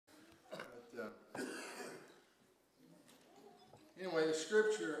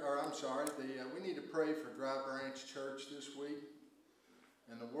scripture, or I'm sorry, we need to pray for Dry Branch Church this week.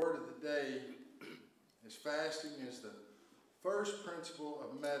 And the word of the day is fasting is the first principle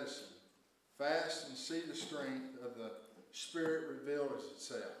of medicine. Fast and see the strength of the Spirit revealed as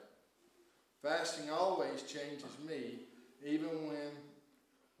itself. Fasting always changes me, even when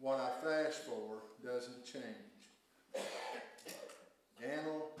what I fast for doesn't change.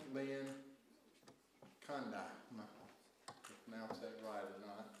 Ganel Lynn Kondai. Pronounce that right or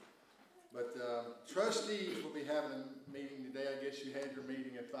not. But trustees will be having a meeting today. I guess you had your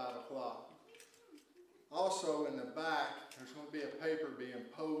meeting at 5 o'clock. Also in the back, there's going to be a paper being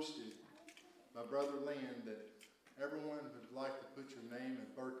posted by Brother Lynn that everyone would like to put your name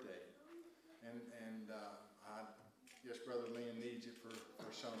and birthday. And I guess Brother Lynn needs it for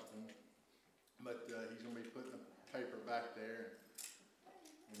something. But he's going to be putting the paper back there.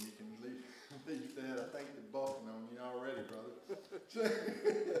 And you can leave that. I think they're balking on you already, brother.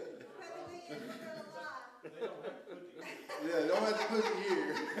 Yeah, they don't have to put it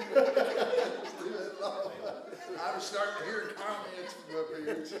here. I was starting to hear comments from up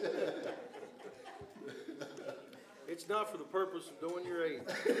here. It's not for the purpose of doing your age.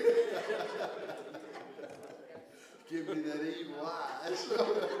 Give me that evil eye.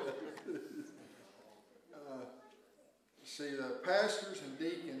 See, the pastors and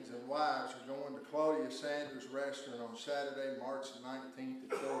deacons and wives are going to Claudia Sanders Restaurant on Saturday, March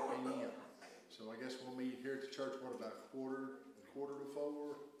 19th at 4 p.m. So I guess we'll meet here at the church, what, about a quarter to 4?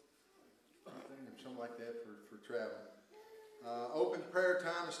 I think, or something like that for travel. Open prayer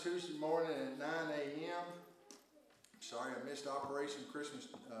time is Tuesday morning at 9 a.m. Sorry, I missed Operation Christmas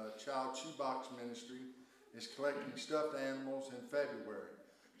Child Shoebox Ministry is collecting stuffed animals in February.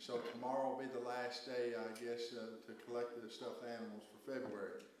 So tomorrow will be the last day, I guess, to collect the stuffed animals for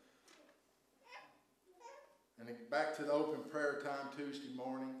February. And then back to the open prayer time Tuesday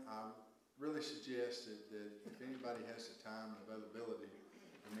morning. I really suggest that if anybody has the time and availability,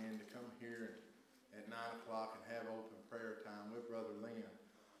 to come here at 9 o'clock and have open prayer time with Brother Lynn.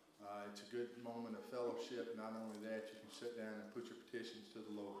 It's a good moment of fellowship. Not only that, you can sit down and put your petitions to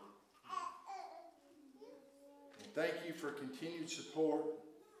the Lord. And thank you for continued support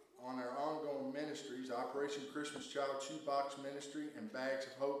on our ongoing ministries, Operation Christmas Child Shoebox Ministry and Bags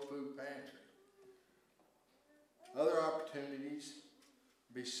of Hope Food Pantry. Other opportunities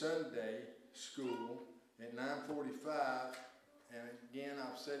will be Sunday school at 9:45. And again,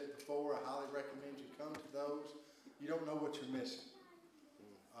 I've said it before, I highly recommend you come to those. You don't know what you're missing.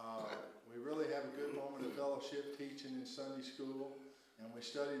 We really have a good moment of fellowship teaching in Sunday school, and we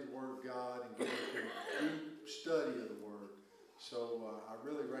study the Word of God and get into a deep study of the Word. So I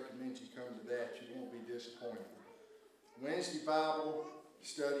really recommend you come to that. You won't be disappointed. Wednesday Bible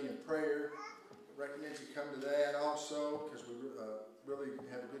study and prayer. I recommend you come to that also, because we really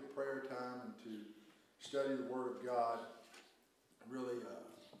have a good prayer time and to study the Word of God. Really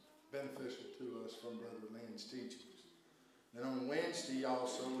beneficial to us from Brother Lynn's teachings. Then on Wednesday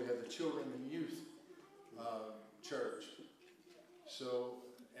also we have the Children and Youth Church. So,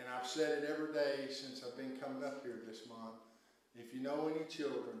 and I've said it every day since I've been coming up here this month. If you know any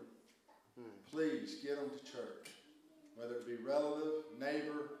children, please get them to church. Whether it be relative,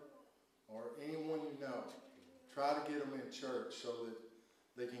 neighbor, or anyone you know. Try to get them in church so that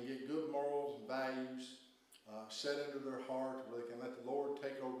they can get good morals and values set into their heart, where they can let the Lord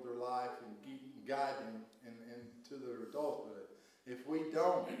take over their life and guide them into their adulthood. If we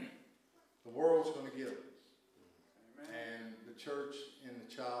don't, the world's going to get them. Amen. And the church and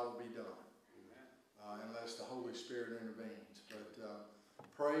the child will be done. Unless the Holy Spirit intervenes. But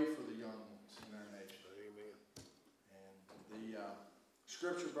pray for the young ones in our nation. Amen. And the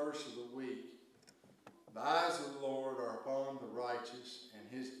scripture verse of the week: the eyes of the Lord are upon the righteous, and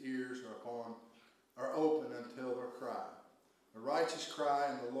his ears are open until their cry. The righteous cry,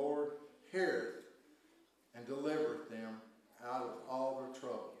 and the Lord heareth and delivereth them out of all their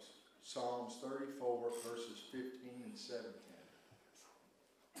troubles. Psalms 34, verses 15 and 17.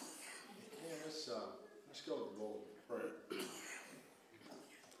 Yeah, let's go to the Lord in prayer.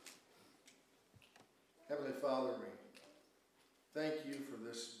 Heavenly Father, we thank you for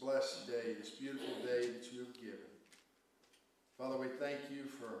this blessed day, this beautiful day that you have given. Father, we thank you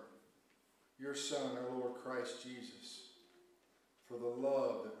for your Son, our Lord Christ Jesus, for the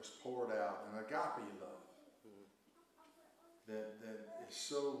love that was poured out, an agape love that is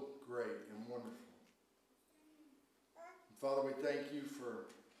so great and wonderful. And Father, we thank you for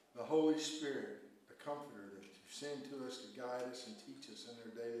the Holy Spirit, the Comforter that you send to us to guide us and teach us in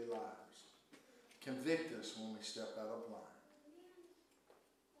our daily lives. Convict us when we step out of line.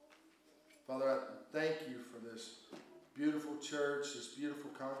 Father, I thank you for this beautiful church, this beautiful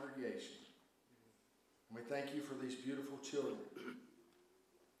congregation. And we thank you for these beautiful children.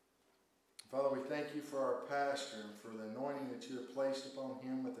 Father, we thank you for our pastor and for the anointing that you have placed upon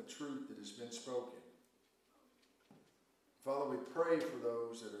him with the truth that has been spoken. Father, we pray for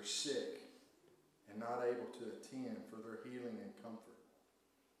those that are sick and not able to attend, for their healing and comfort.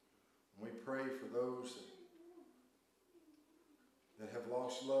 And we pray for those that have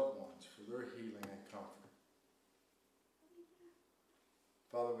lost loved ones, for their healing and comfort.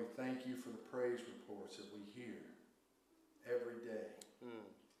 Father, we thank you for the praise reports that we hear every day.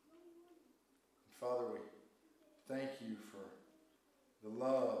 Father, we thank you for the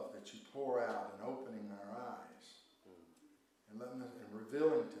love that you pour out in opening our eyes and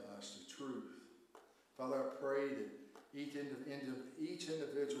revealing to us the truth. Father, I pray that each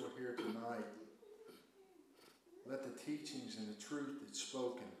individual here tonight, let the teachings and the truth that's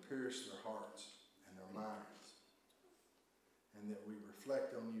spoken pierce their hearts and their minds, and that we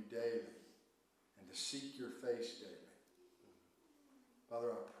reflect on you daily and to seek your face daily.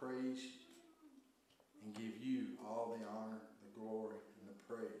 Father, I praise you and give you all the honor, the glory, and the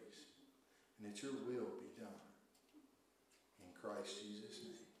praise, and that your will be done. In Christ Jesus'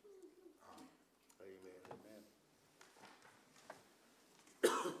 name.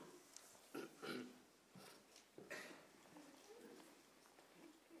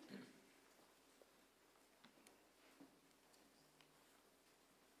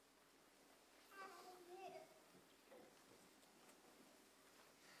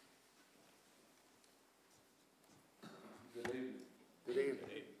 Good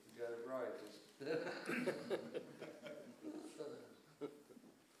evening. You got it right.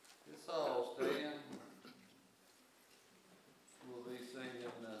 It's all stand. We'll be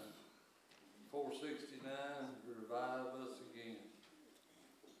singing 469, Revive Us Again.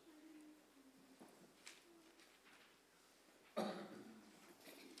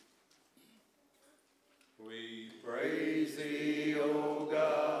 We praise thee, O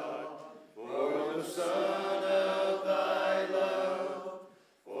God, for the Son of thy love,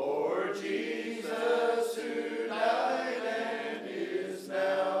 for Jesus who died and is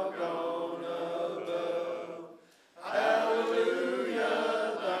now gone above.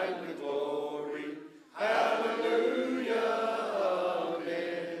 Hallelujah, thine the glory. Hallelujah,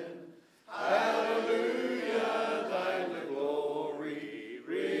 amen. Hallelujah, thine the glory.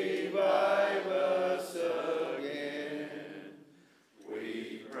 Revive us again.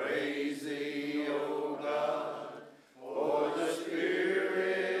 We praise thee, O God, for the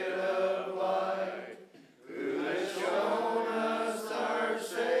Spirit of light, who has shown us our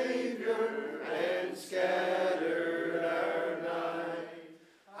Savior and scattered our night.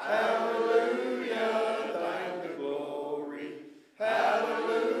 Hallelujah, thine the glory.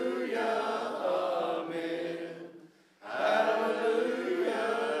 Hallelujah, amen.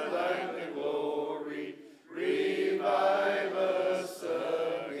 Hallelujah, thine the glory. Revive us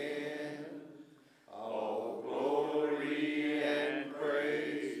again. All glory and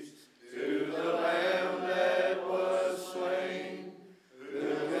praise to the Lamb that was slain, who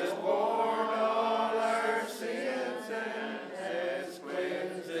has borne all our sins and has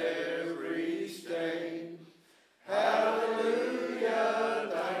cleansed every stain. Hallelujah,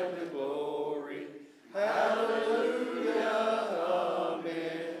 thine the glory. Hallelujah,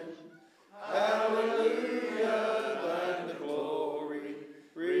 amen. Hallelujah, thine the glory.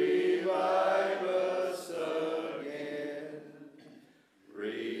 Revive us again.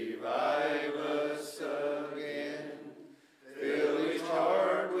 Revive us again. Fill each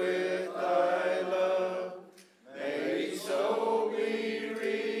heart with thy love. May each soul be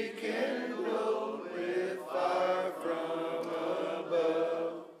rekindled with fire from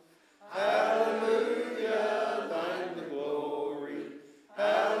above. Hallelujah, thine the glory.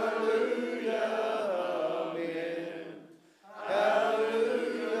 Hallelujah, amen.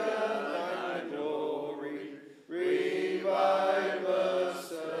 Hallelujah, thine the glory. Revive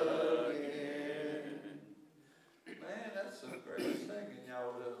us again. Man, that's some great singing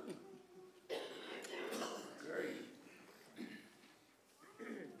y'all do. Great.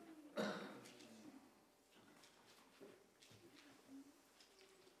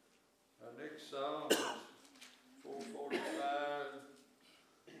 Our next song is 445,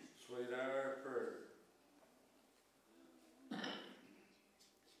 Sweet Hour of Prayer.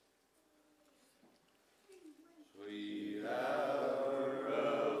 Sweet hour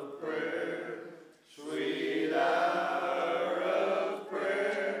of prayer, sweet hour of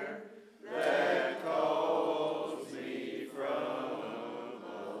prayer, that calls me from a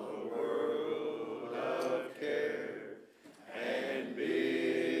world of care and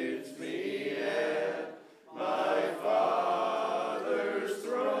bids me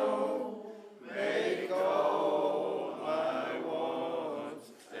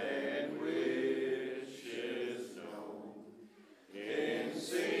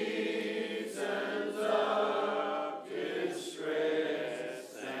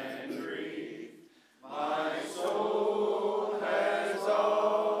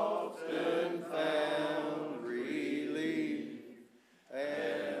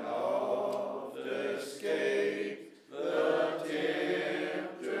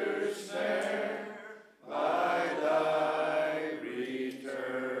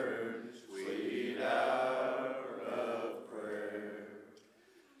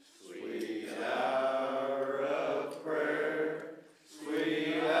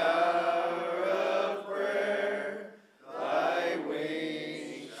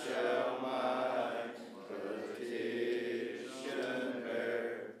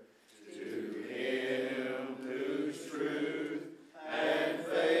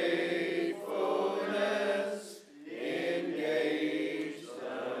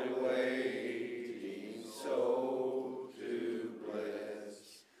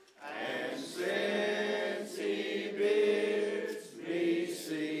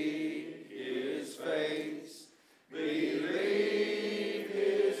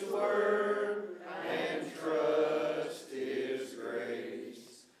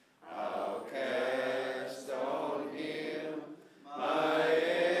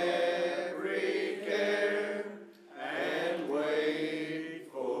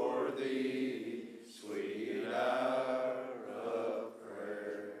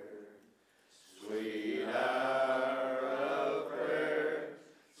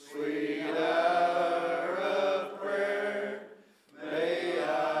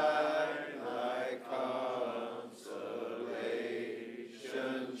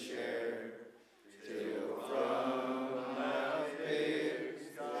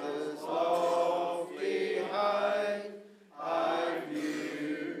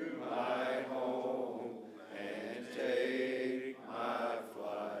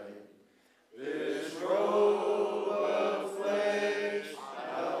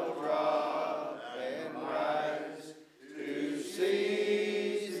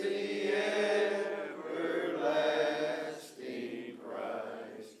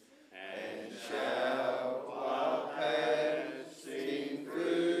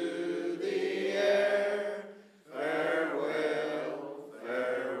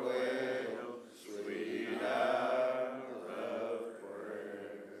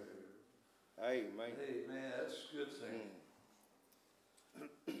Amen. Amen. That's a good thing.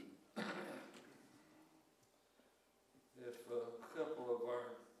 If a couple of our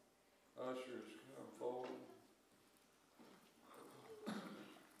ushers come forward.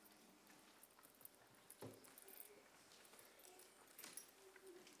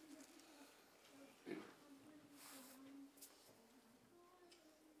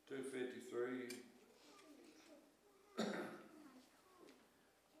 $253.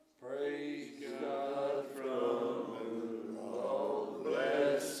 Praise God from whom all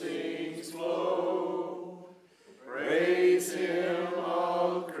blessings flow. Praise Him,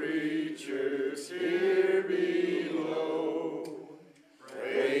 all creatures here below.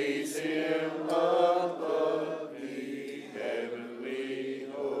 Praise Him above the heavenly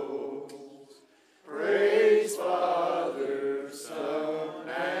hosts. Praise Father, Son,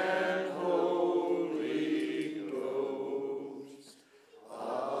 and Holy Ghost.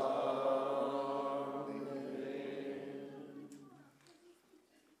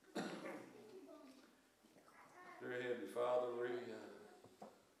 Dear Heavenly Father, we're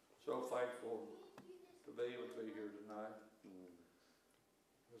so thankful to be able to be here tonight.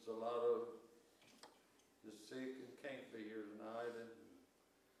 There's a lot of the sick and can't be here tonight, and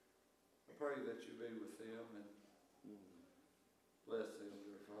I pray that you be with them and bless them,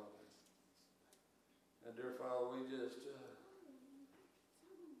 dear Father. And dear Father, we just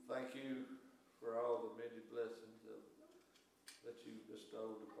thank you for all the many blessings that you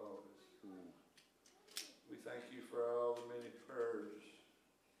bestowed upon us. We thank you for all the many prayers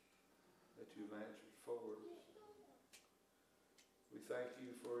that you've answered for us. We thank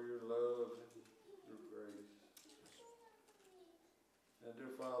you for your love and your grace. And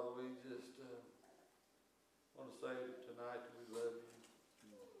dear Father, we just want to say tonight that we love you.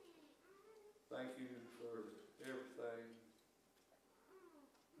 Thank you for everything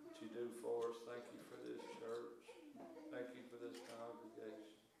that you do for us. Thank you for this church. Thank you for this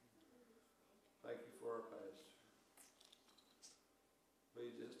congregation. Thank you for our pastor.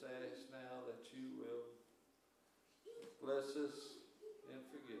 We just ask now that you will bless us and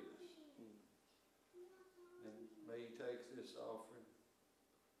forgive us. And may you take this offering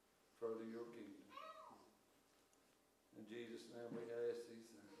further your kingdom. In Jesus' name we ask these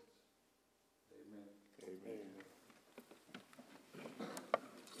things. Amen. Amen.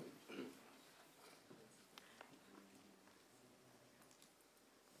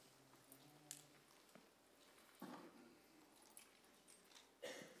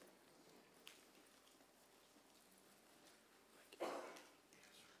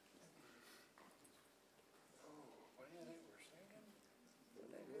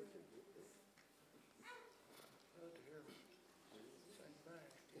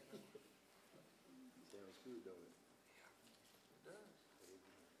 Sounds good, don't it?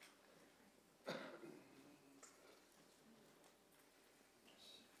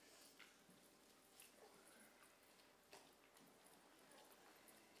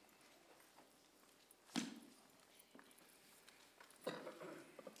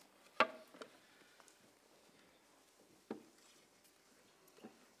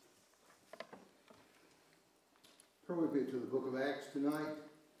 Turn with me to the book of Acts tonight.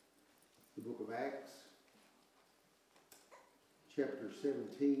 The book of Acts, chapter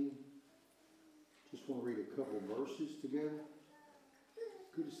 17. Just want to read a couple verses together.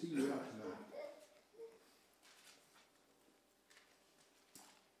 Good to see you out tonight.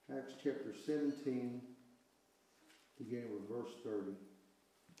 Acts chapter 17, beginning with verse 30.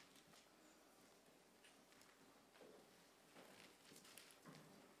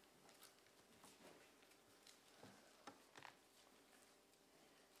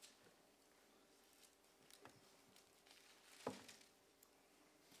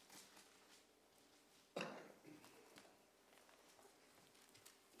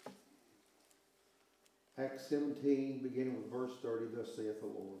 Acts 17, beginning with verse 30, thus saith the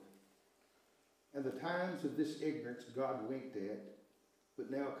Lord. And the times of this ignorance God winked at, but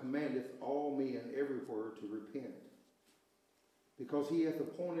now commandeth all men everywhere to repent. Because he hath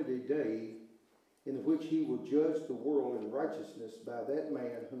appointed a day in which he will judge the world in righteousness by that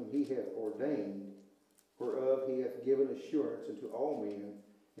man whom he hath ordained, whereof he hath given assurance unto all men,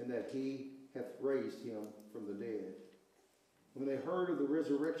 and that he hath raised him from the dead. When they heard of the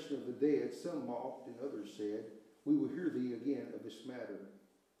resurrection of the dead, some mocked, and others said, We will hear thee again of this matter.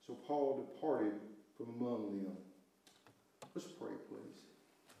 So Paul departed from among them. Let's pray, please.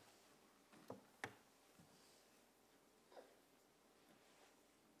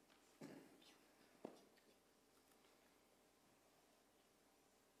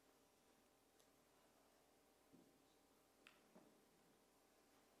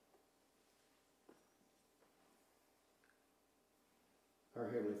 Our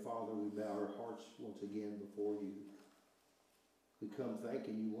Heavenly Father, we bow our hearts once again before you. We come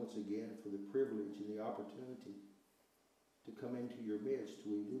thanking you once again for the privilege and the opportunity to come into your midst.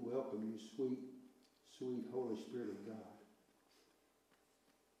 We do welcome you, sweet, sweet Holy Spirit of God.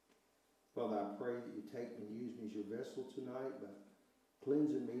 Father, I pray that you take me and use me as your vessel tonight by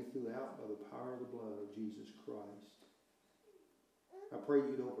cleansing me throughout by the power of the blood of Jesus Christ. I pray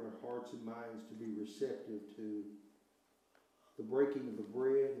you'd open our hearts and minds to be receptive to the breaking of the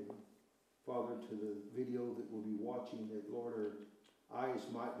bread, and Father, to the video that we'll be watching, that, Lord, our eyes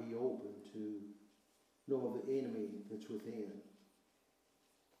might be open to know the enemy that's within,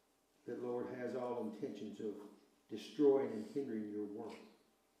 that, Lord, has all intentions of destroying and hindering your work.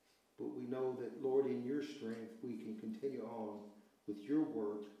 But we know that, Lord, in your strength, we can continue on with your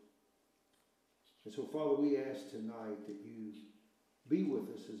work. And so, Father, we ask tonight that you be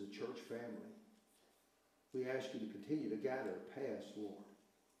with us as a church family. We ask you to continue to guide our paths, Lord,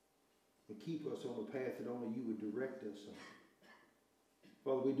 and keep us on the path that only you would direct us on.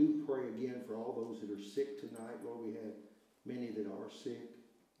 Father, we do pray again for all those that are sick tonight. Lord, we have many that are sick.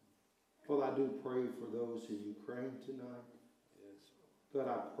 Father, I do pray for those in Ukraine tonight. Yes. God,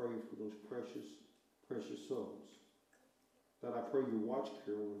 I pray for those precious, precious souls. God, I pray your watch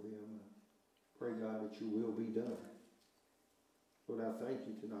care over them. I pray, God, that your will be done. Lord, I thank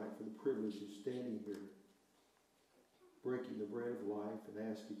you tonight for the privilege of standing here, breaking the bread of life,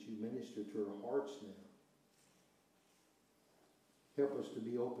 and ask that you minister to our hearts now. Help us to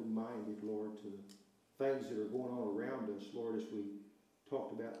be open-minded, Lord, to the things that are going on around us. Lord, as we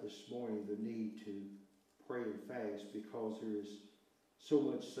talked about this morning, the need to pray and fast because there is so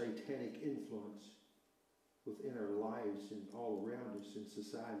much satanic influence within our lives and all around us in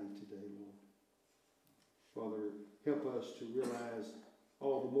society today, Lord. Father, help us to realize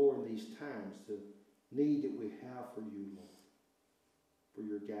all the more in these times the need that we have for you, Lord, for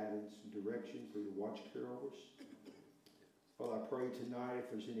your guidance and direction, for your watch care over us. Father, I pray tonight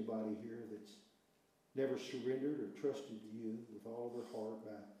if there's anybody here that's never surrendered or trusted you with all of their heart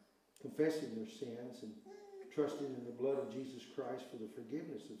by confessing their sins and trusting in the blood of Jesus Christ for the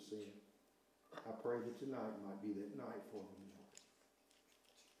forgiveness of sin, I pray that tonight might be that night for them, Lord.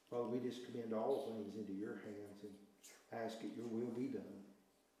 Father, we just commend all things into your hands and ask that your will be done.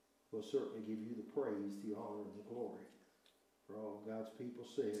 We'll certainly give you the praise, the honor, and the glory. For all of God's people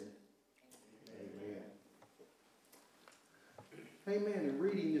said, Amen. Amen. In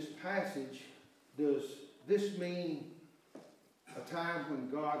reading this passage, does this mean a time when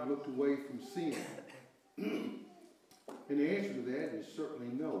God looked away from sin? And the answer to that is certainly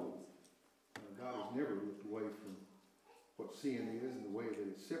no. God has never looked away from what sin is and the way that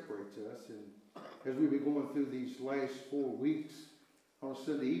it separates us. And as we've been going through these last 4 weeks on a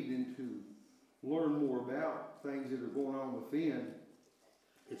Sunday evening to learn more about things that are going on within,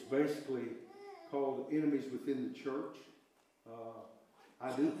 it's basically called enemies within the church.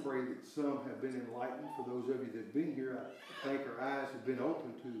 I do pray that some have been enlightened. For those of you that have been here, I think our eyes have been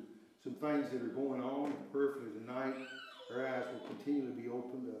open to some things that are going on. And prayerfully tonight, our eyes will continue to be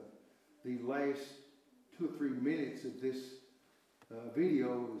open to the last 2 or 3 minutes of this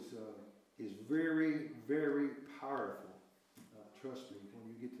video is very, very powerful. Trust me, when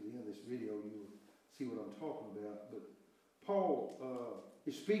you get to the end of this video, you will see what I'm talking about. But Paul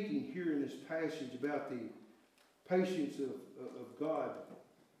is speaking here in this passage about the patience of God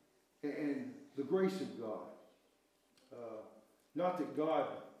and the grace of God. Not that God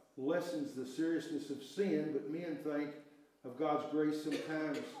lessens the seriousness of sin, but men think of God's grace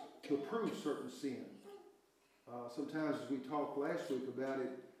sometimes to approve certain sin. Sometimes, as we talked last week about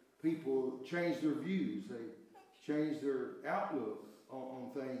it, people change their views. They change their outlook on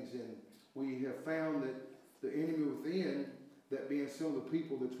things. And we have found that the enemy within, that being some of the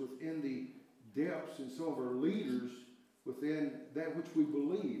people that's within the depths and some of our leaders within that which we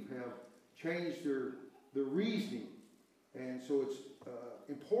believe, have changed their reasoning. And so it's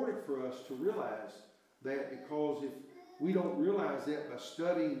important for us to realize that, because if we don't realize that by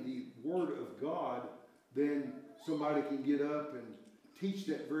studying the Word of God, then somebody can get up and teach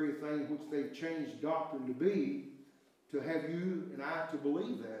that very thing which they've changed doctrine to be, to have you and I to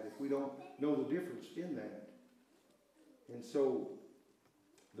believe that if we don't know the difference in that. And so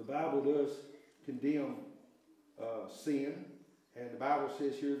the Bible does condemn sin, and the Bible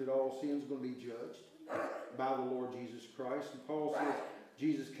says here that all sins are going to be judged by the Lord Jesus Christ. And Paul says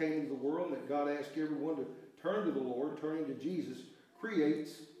Jesus came into the world, and that God asked everyone to turn to the Lord. Turning to Jesus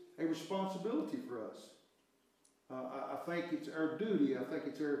creates a responsibility for us. I think it's our duty, I think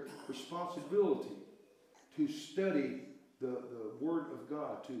it's our responsibility to study the Word of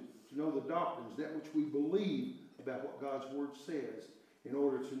God, to know the doctrines, that which we believe about what God's Word says. in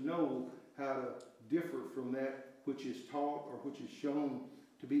order to know how to differ from that which is taught or which is shown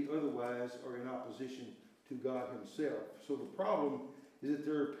to be otherwise or in opposition to God himself. So the problem is that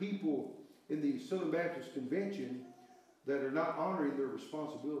there are people in the Southern Baptist Convention that are not honoring their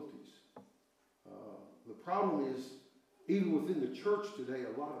responsibilities. The problem is, even within the church today,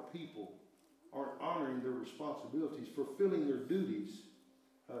 a lot of people aren't honoring their responsibilities, fulfilling their duties,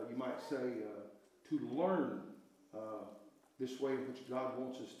 you might say, to learn this way in which God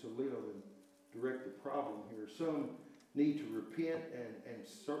wants us to live and direct the problem here. Some need to repent and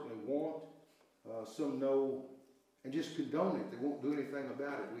certainly want. Some know and just condone it. They won't do anything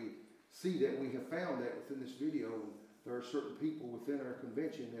about it. We see that. We have found that within this video. There are certain people within our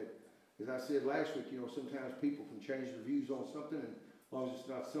convention that, as I said last week, sometimes people can change their views on something, and as long as it's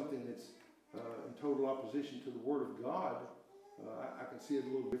not something that's in total opposition to the Word of God, I can see it a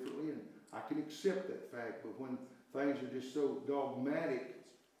little differently, and I can accept that fact. But when things are just so dogmatic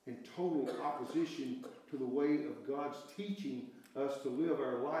in total opposition to the way of God's teaching us to live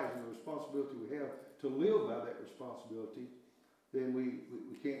our lives and the responsibility we have to live by that responsibility, then we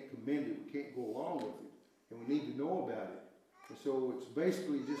can't commend it, we can't go along with it, and we need to know about it. And so it's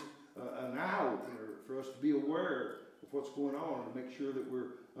basically just an eye-opener for us to be aware of what's going on and to make sure that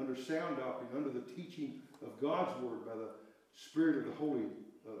we're under sound doctrine, under the teaching of God's Word by the Spirit of the Holy,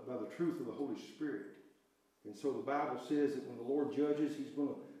 by the truth of the Holy Spirit. And so the Bible says that when the Lord judges, He's going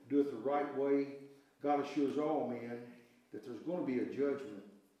to do it the right way. God assures all men that there's going to be a judgment.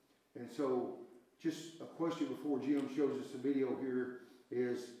 And so just a question before Jim shows us the video here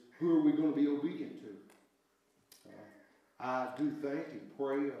is, who are we going to be obedient to? I do think and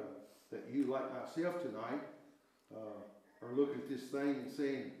pray that you, like myself tonight, are looking at this thing and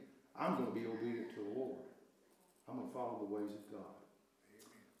saying, I'm going to be obedient to the Lord. I'm going to follow the ways of God.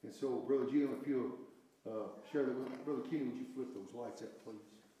 And so, Brother Jim, if you'll share that with Brother Kenny, would you flip those lights up, please?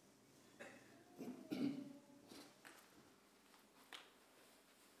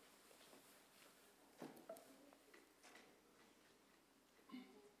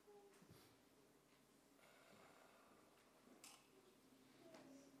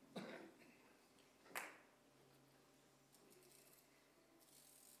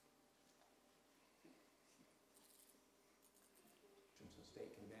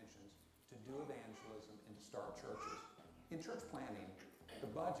 State conventions to do evangelism and to start churches. In church planting, the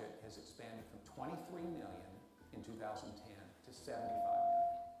budget has expanded from $23 million in 2010 to $75 million.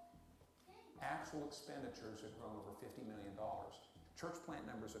 Actual expenditures have grown over $50 million. Church plant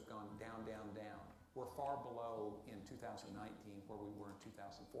numbers have gone down, down, down. We're far below in 2019 where we were in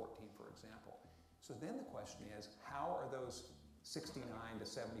 2014, for example. So then the question is, how are those $69 to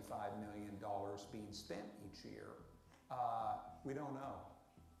 $75 million being spent each year? We don't know.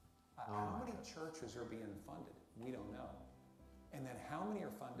 How many churches are being funded? We don't know. And then how many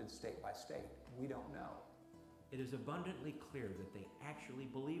are funded state by state? We don't know. It is abundantly clear that they actually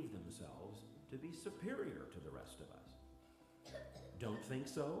believe themselves to be superior to the rest of us. Don't think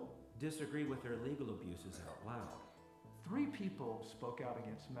so? Disagree with their legal abuses out loud. 3 people spoke out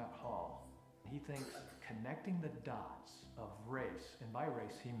against Matt Hall. He thinks connecting the dots of race, and by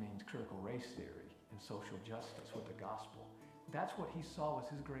race he means critical race theory and social justice with the gospel. That's what he saw was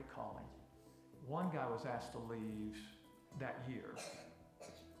his great calling. One guy was asked to leave that year.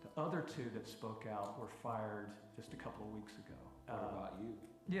 The other 2 that spoke out were fired just a couple of weeks ago. What about you?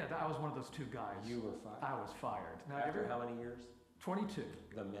 Yeah, I was one of those 2 guys. You were fired? I was fired. Now, After how many years? 22.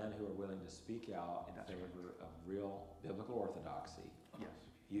 The men who are willing to speak out in That's favor of real biblical orthodoxy, Yes.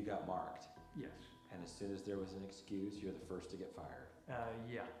 you got marked. Yes. And as soon as there was an excuse, you're the first to get fired.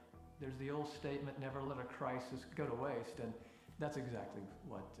 Yeah. There's the old statement, never let a crisis go to waste, and that's exactly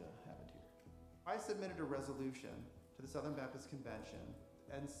what happened here. I submitted a resolution to the Southern Baptist Convention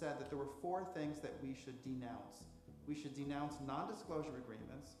and said that there were 4 things that we should denounce. We should denounce non-disclosure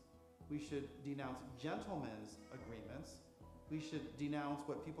agreements. We should denounce gentlemen's agreements. We should denounce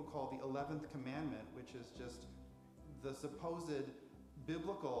what people call the 11th commandment, which is just the supposed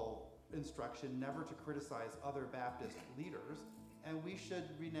biblical instruction never to criticize other Baptist leaders. And we should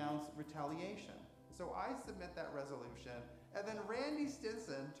renounce retaliation. So I submit that resolution, and then Randy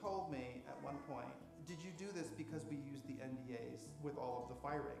Stinson told me at one point, did you do this because we used the NDAs with all of the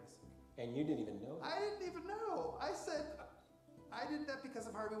firings? And you didn't even know that. I didn't even know. I said, I did that because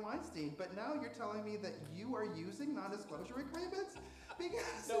of Harvey Weinstein, but now you're telling me that you are using non-disclosure agreements?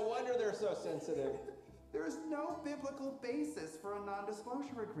 Because No wonder they're so sensitive. there is no biblical basis for a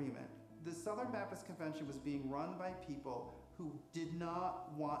non-disclosure agreement. The Southern Baptist Convention was being run by people who did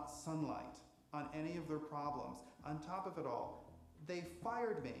not want sunlight on any of their problems. On top of it all, they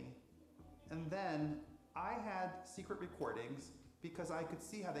fired me, and then I had secret recordings because I could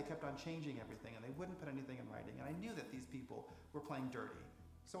see how they kept on changing everything and they wouldn't put anything in writing, and I knew that these people were playing dirty.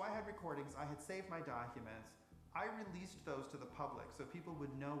 So I had recordings, I had saved my documents, I released those to the public so people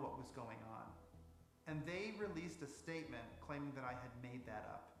would know what was going on. And they released a statement claiming that I had made that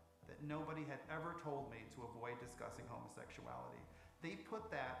up, that nobody had ever told me to avoid discussing homosexuality. They put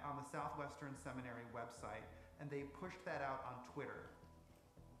that on the Southwestern Seminary website and they pushed that out on Twitter.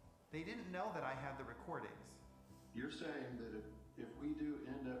 They didn't know that I had the recordings. You're saying that if we do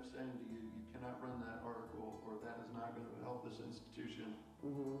end up saying to you, you cannot run that article, or that is not going to help this institution,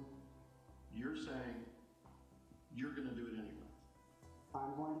 you're saying you're going to do it anyway.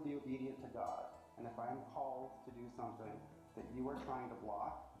 I'm going to be obedient to God, and if I am called to do something that you are trying to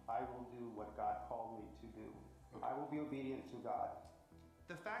block, I will do what God called me to do. Okay. I will be obedient to God.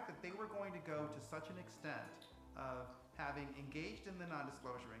 The fact that they were going to go to such an extent of having engaged in the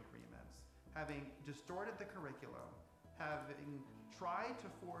non-disclosure agreements, having distorted the curriculum, having tried to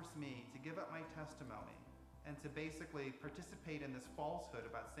force me to give up my testimony and to basically participate in this falsehood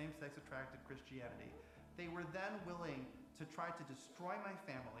about same-sex attracted Christianity, they were then willing to try to destroy my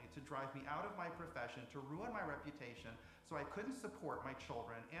family, to drive me out of my profession, to ruin my reputation so I couldn't support my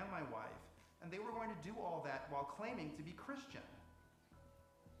children and my wife. And they were going to do all that while claiming to be Christian.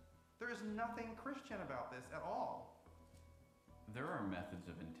 There is nothing Christian about this at all. There are methods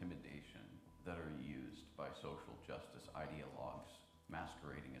of intimidation that are used by social justice ideologues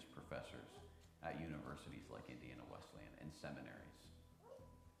masquerading as professors at universities like Indiana Wesleyan and seminaries.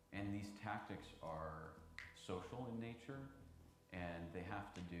 And these tactics are social in nature, and they have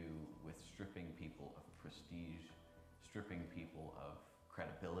to do with stripping people of prestige, stripping people of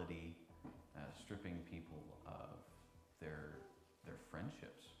credibility, stripping people of their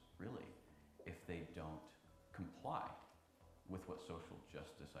friendships, really, if they don't comply with what social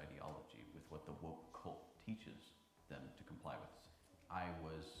justice ideology, with what the woke cult teaches them to comply with. I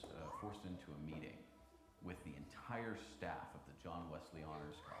was forced into a meeting with the entire staff of the John Wesley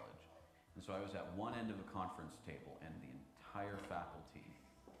Honors College. And so I was at one end of a conference table, and the entire faculty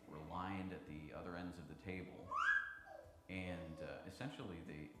were lined at the other ends of the table. And essentially,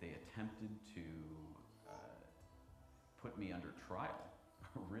 they attempted to put me under trial,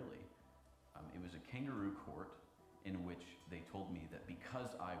 really. It was a kangaroo court in which they told me that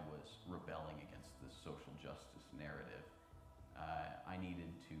because I was rebelling against the social justice narrative, I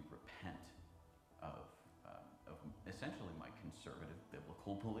needed to repent of essentially my conservative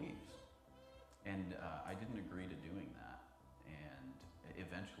biblical beliefs. And I didn't agree to doing that. And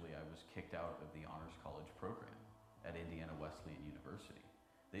eventually I was kicked out of the Honors College program at Indiana Wesleyan University.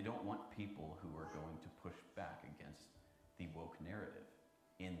 They don't want people who are going to push back against the woke narrative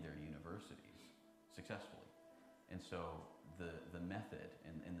in their universities successfully. And so the method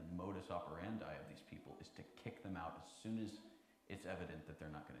and the modus operandi of these people is to kick them out as soon as it's evident that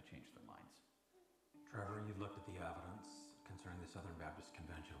they're not going to change their minds. Trevor, you've looked at the evidence concerning the Southern Baptist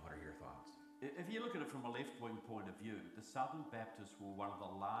Convention. What are your thoughts? If you look at it from a left-wing point of view, the Southern Baptists were one of the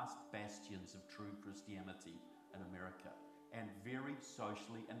last bastions of true Christianity in America, and very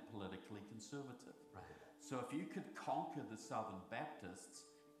socially and politically conservative. Right. So if you could conquer the Southern Baptists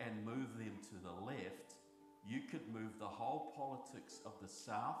and move them to the left, you could move the whole politics of the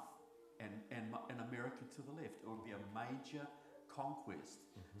South and America to the left. It would be a major conquest.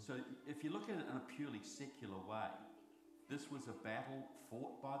 So if you look at it in a purely secular way, this was a battle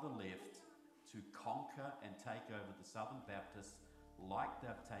fought by the left to conquer and take over the Southern Baptists, like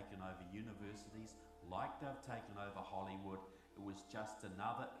they've taken over universities, like they've taken over Hollywood. It was just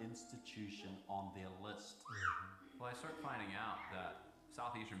another institution on their list. Well, I start finding out that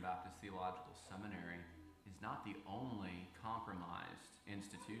Southeastern Baptist Theological Seminary is not the only compromised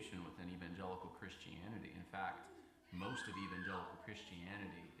institution within evangelical Christianity. In fact, most of evangelical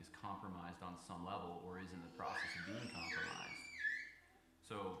Christianity is compromised on some level or is in the process of being compromised.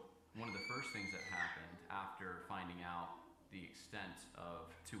 So one of the first things that happened after finding out the extent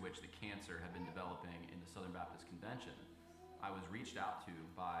to which the cancer had been developing in the Southern Baptist Convention, I was reached out to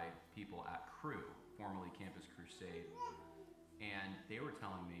by people at Cru, formerly Campus Crusade, and they were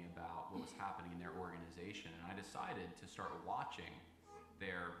telling me about what was happening in their organization, and I decided to start watching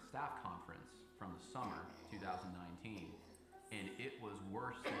their staff conference from the summer 2019, and it was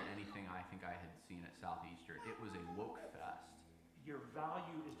worse than anything I think I had seen at Southeastern. It was a woke fest. Your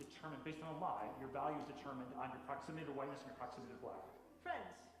value is determined, based on a lie, your value is determined on your proximity to whiteness and your proximity to black.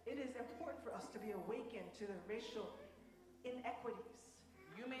 Friends, it is important for us to be awakened to the racial inequities.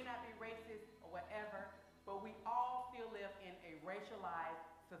 You may not be racist or whatever, but we all still live in a racialized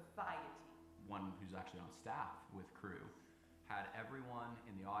society. One who's actually on staff with Cru had everyone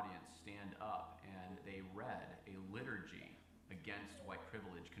in the audience stand up, and they read a liturgy against white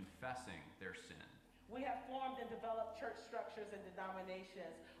privilege, confessing their sin. We have formed and developed church structures and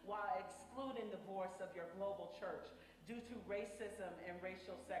denominations while excluding the voice of your global church due to racism and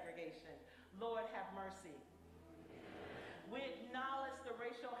racial segregation. Lord, have mercy. We acknowledge the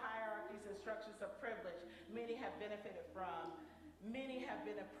racial hierarchies and structures of privilege many have benefited from, many have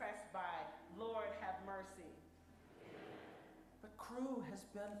been oppressed by. Lord, have mercy. But Cru has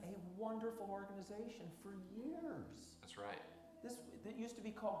been a wonderful organization for years. That's right. It used to be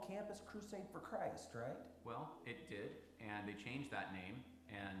called Campus Crusade for Christ, right? Well, it did, and they changed that name,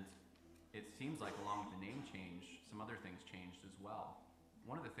 and it seems like along with the name change, some other things changed as well.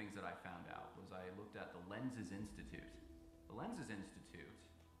 One of the things that I found out was I looked at the Lenses Institute. The Lenses Institute,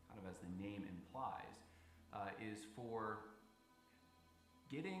 kind of as the name implies, is for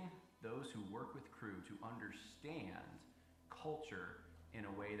getting those who work with Cru to understand culture in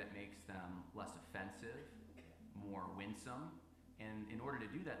a way that makes them less offensive, more winsome, and in order to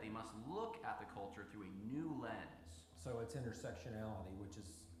do that, they must look at the culture through a new lens. So it's intersectionality, which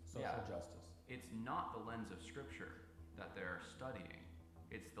is social justice. It's not the lens of Scripture that they're studying.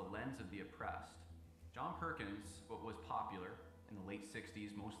 It's the lens of the oppressed. John Perkins was popular in the late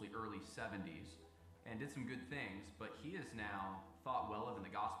 60s, mostly early 70s, and did some good things, but he is now thought well of in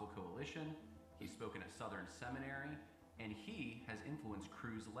the Gospel Coalition. He's spoken at Southern Seminary, and he has influenced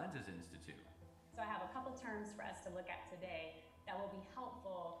Cru's Lenses Institute. So I have a couple terms for us to look at today that will be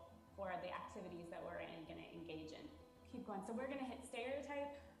helpful for the activities that we're going to engage in. Keep going. So we're going to hit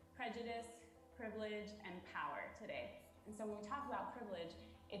stereotype, prejudice, privilege, and power today. And so when we talk about privilege,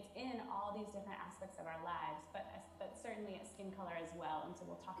 it's in all these different aspects of our lives, but certainly at skin color as well. And so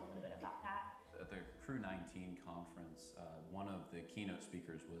we'll talk a little bit about that. At the Cru 19 conference, one of the keynote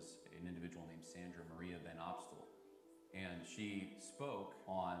speakers was an individual named Sandra Maria Van Opstal. And she spoke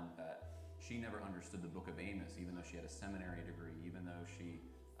on that she never understood the book of Amos, even though she had a seminary degree, even though she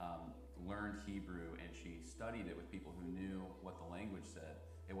learned Hebrew and she studied it with people who knew what the language said.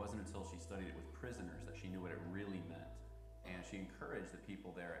 It wasn't until she studied it with prisoners that she knew what it really meant. And she encouraged the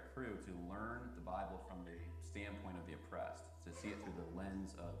people there at Cru to learn the Bible from the standpoint of the oppressed, to see it through the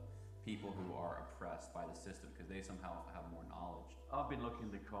lens of people who are oppressed by the system, because they somehow have more knowledge. I've been looking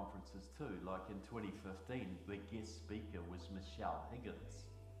at the conferences too. Like in 2015, the guest speaker was Michelle Higgins.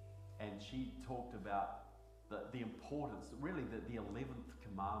 And she talked about the importance, really the 11th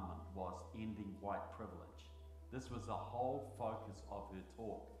commandment was ending white privilege. This was the whole focus of her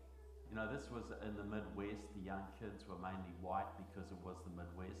talk. You know, this was in the Midwest. The young kids were mainly white because it was the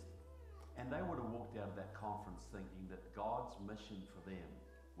Midwest. And they would have walked out of that conference thinking that God's mission for them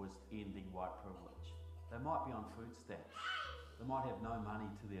was ending white privilege. They might be on food stamps. They might have no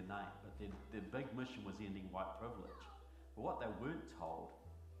money to their name, but their big mission was ending white privilege. But what they weren't told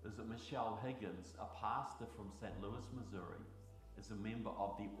is that Michelle Higgins, a pastor from St. Louis, Missouri, is a member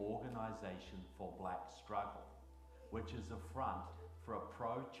of the Organization for Black Struggle, which is a front for a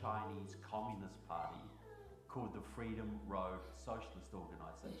pro-Chinese Communist Party called the Freedom Road Socialist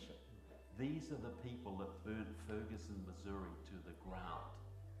Organization. These are the people that burnt Ferguson, Missouri to the ground.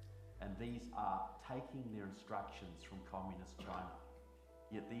 And these are taking their instructions from Communist China.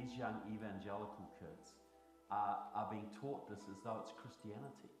 Yet these young evangelical kids are being taught this as though it's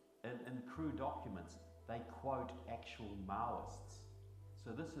Christianity. In Cru documents, they quote actual Maoists.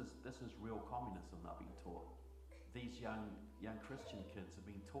 So this is real communism they're being taught. These young Christian kids are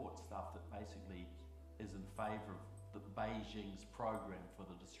being taught stuff that basically is in favor of the Beijing's program for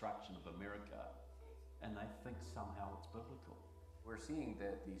the destruction of America, and they think somehow it's biblical. We're seeing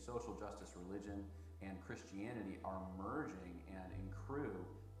that the social justice religion and Christianity are merging, and in Cru,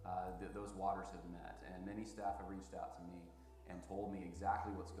 those waters have met, and many staff have reached out to me and told me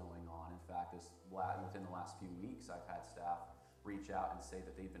exactly what's going on. In fact, within the last few weeks, I've had staff reach out and say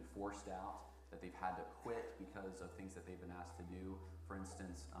that they've been forced out, that they've had to quit because of things that they've been asked to do. For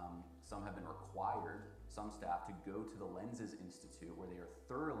instance, some have been required, some staff, to go to the Lenses Institute, where they are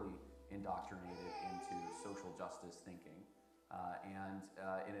thoroughly indoctrinated into social justice thinking. And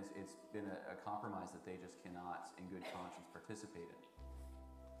it's been a compromise that they just cannot, in good conscience, participate in.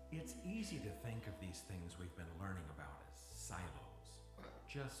 It's easy to think of these things we've been learning about as silos.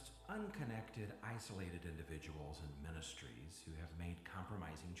 Just unconnected, isolated individuals and ministries who have made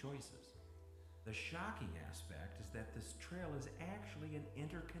compromising choices. The shocking aspect is that this trail is actually an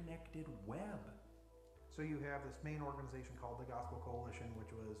interconnected web. So you have this main organization called the Gospel Coalition,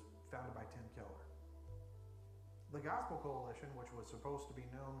 which was founded by Tim Keller. The Gospel Coalition, which was supposed to be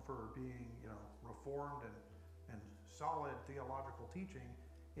known for being, reformed and solid theological teaching,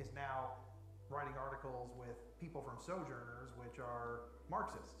 is now writing articles with people from Sojourners, which are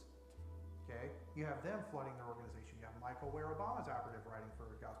Marxists. okay? You have them flooding their organization. You have Michael Ware, Obama's operative, writing for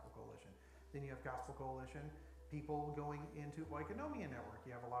Gospel Coalition. Then you have Gospel Coalition people going into Oikonomia Network.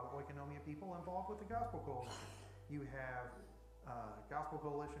 You have a lot of Oikonomia people involved with the Gospel Coalition. You have Gospel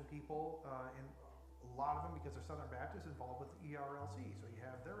Coalition people, in a lot of them, because they're Southern Baptists, involved with the ERLC. So you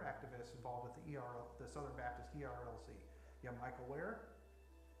have their activists involved with the Southern Baptist ERLC. You have Michael Ware,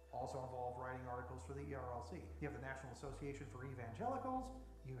 also involved writing articles for the ERLC. You have the National Association for Evangelicals.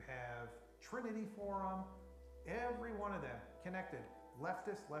 You have Trinity Forum. Every one of them connected.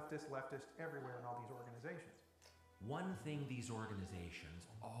 Leftist, everywhere in all these organizations. One thing these organizations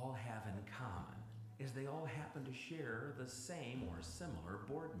all have in common is they all happen to share the same or similar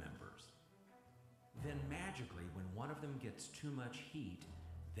board members. Then magically, when one of them gets too much heat,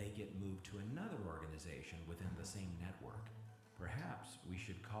 they get moved to another organization within the same network. Perhaps we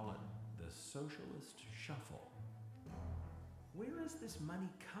should call it the Socialist Shuffle. Where is this money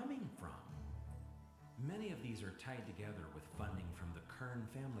coming from? Many of these are tied together with funding from the Kern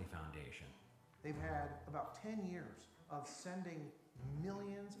Family Foundation. They've had about 10 years of sending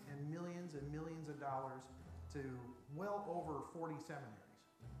millions and millions and millions of dollars to well over 40 seminaries.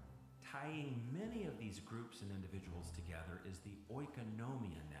 Tying many of these groups and individuals together is the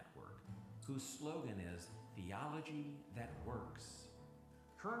Oikonomia Network, whose slogan is Theology That Works.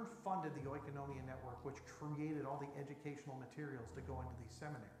 Kern funded the Oikonomia Network, which created all the educational materials to go into these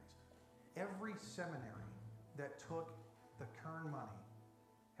seminaries. Every seminary that took the Kern money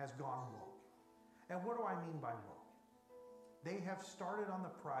has gone woke. And what do I mean by woke? They have started on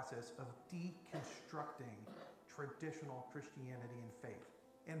the process of deconstructing traditional Christianity and faith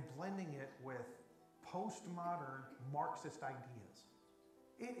and blending it with postmodern Marxist ideas.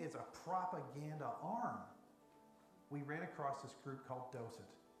 It is a propaganda arm. We ran across this group called Docent.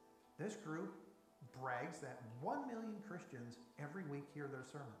 This group brags that 1 million Christians every week hear their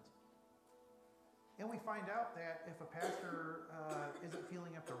sermons. And we find out that if a pastor isn't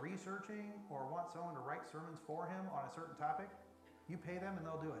feeling up to researching or wants someone to write sermons for him on a certain topic, you pay them and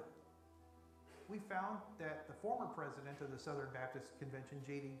they'll do it. We found that the former president of the Southern Baptist Convention,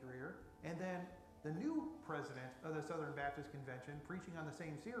 J.D. Greear, and then the new president of the Southern Baptist Convention preaching on the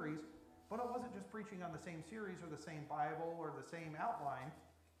same series, but it wasn't just preaching on the same series or the same Bible or the same outline,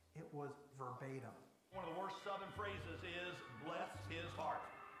 it was verbatim. One of the worst Southern phrases is, bless his heart.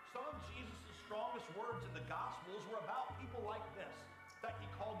 Some of Jesus' strongest words in the Gospels were about people like this. In fact, he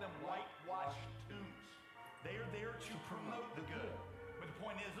called them whitewashed tombs. They are there to promote the good. But the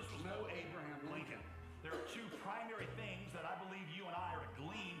point is, this was no Abraham Lincoln. There are two primary things that I believe you and I are to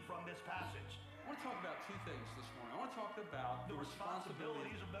glean from this passage. I want to talk about two things this morning. I want to talk about The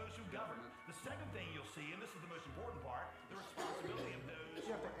responsibilities of those who govern. The second thing you'll see, and this is the most important part, the responsibility of those.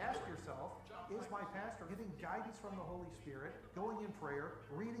 You have to ask yourself, is my pastor getting guidance from the Holy Spirit, going in prayer,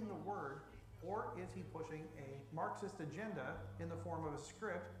 reading the Word, or is he pushing a Marxist agenda in the form of a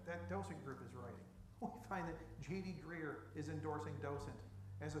script that Docent Group is writing? We find that J.D. Greear is endorsing Docent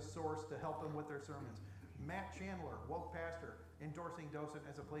as a source to help them with their sermons. Matt Chandler, woke pastor, endorsing Docent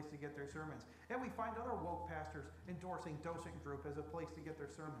as a place to get their sermons. And we find other woke pastors endorsing Docent Group as a place to get their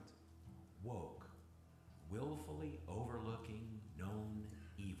sermons. Woke, willfully overlooking known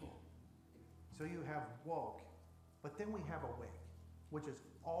evil. So you have woke, but then we have awake, which is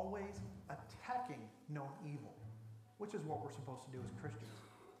always attacking known evil, which is what we're supposed to do as Christians.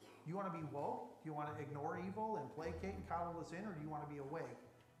 You want to be woke? Do you want to ignore evil and placate and coddle the sin, or do you want to be awake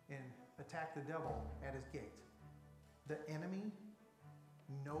and attack the devil at his gate? The enemy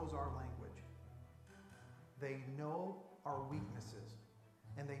knows our language. They know our weaknesses,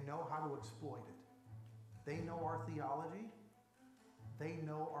 and they know how to exploit it. They know our theology. They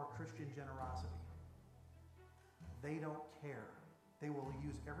know our Christian generosity. They don't care. They will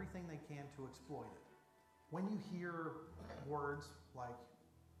use everything they can to exploit it. When you hear words like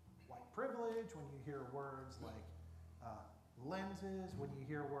white privilege, when you hear words like lenses, when you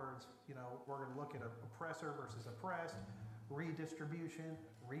hear words, we're going to look at oppressor versus oppressed, redistribution,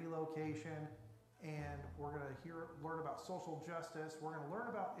 relocation, and we're going to learn about social justice. We're going to learn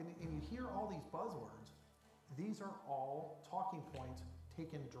about, and you hear all these buzzwords. These are all talking points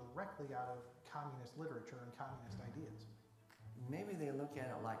taken directly out of communist literature and communist ideas. Maybe they look at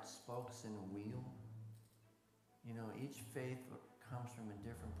it like spokes in a wheel. Each faith comes from a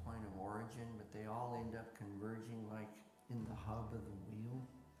different point of origin, but they all end up converging like in the hub of the wheel.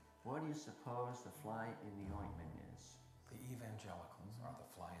 What do you suppose the fly in the ointment is? The evangelicals are the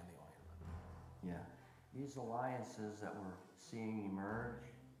fly in the ointment. Yeah. These alliances that we're seeing emerge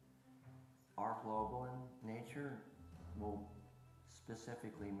are global in nature. We'll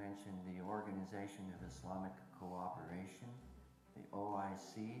specifically mention the Organization of Islamic Cooperation, the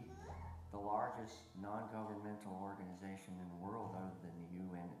OIC, the largest non-governmental organization in the world other than the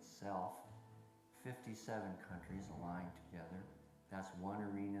UN itself. 57 countries aligned together. That's one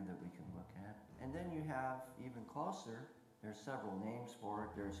arena that we can look at. And then you have, even closer, there's several names for it.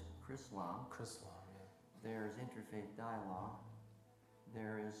 There's Chrislam. Chrislam, yeah. There's Interfaith Dialogue.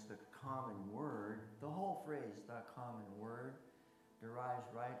 There is the Common Word. The whole phrase, the Common Word,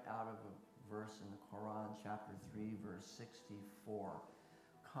 derives right out of a verse in the Quran, chapter 3, verse 64.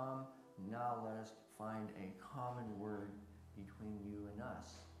 Come, now let us find a common word between you and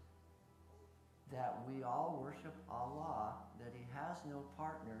us. That we all worship Allah, that He has no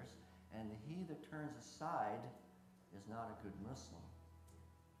partners, and he that turns aside is not a good Muslim.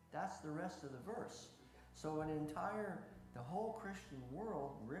 That's the rest of the verse. So the whole Christian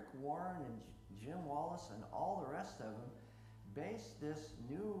world, Rick Warren and Jim Wallace and all the rest of them, based this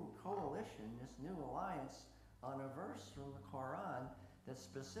new coalition, this new alliance, on a verse from the Quran that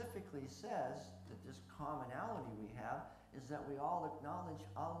specifically says that this commonality we have is that we all acknowledge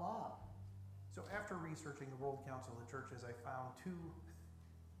Allah. So after researching the World Council of Churches, I found two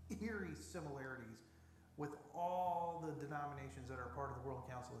eerie similarities with all the denominations that are part of the World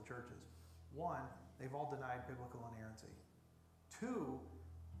Council of Churches. One, they've all denied biblical inerrancy. Two,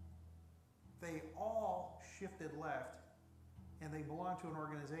 they all shifted left and they belong to an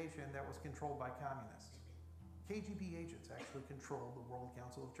organization that was controlled by communists. KGB agents actually controlled the World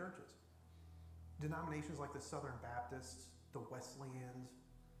Council of Churches. Denominations like the Southern Baptists, the Wesleyans,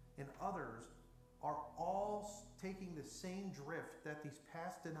 and others are all taking the same drift that these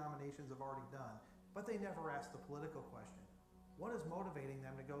past denominations have already done, but they never asked the political question. What is motivating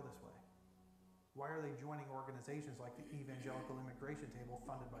them to go this way? Why are they joining organizations like the Evangelical Immigration Table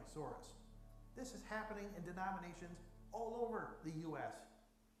funded by Soros? This is happening in denominations all over the U.S.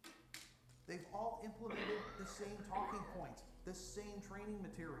 They've all implemented the same talking points, the same training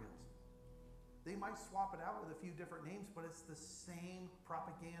materials. They might swap it out with a few different names, but it's the same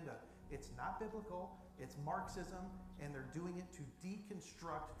propaganda. It's not biblical, it's Marxism, and they're doing it to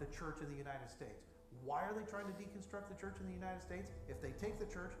deconstruct the church in the United States. Why are they trying to deconstruct the church in the United States? If they take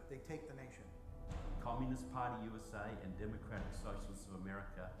the church, they take the nation. Communist Party USA and Democratic Socialists of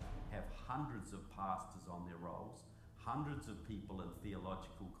America have hundreds of pastors on their rolls, hundreds of people in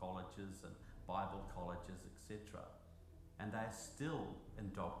theological colleges and Bible colleges, etc. And they're still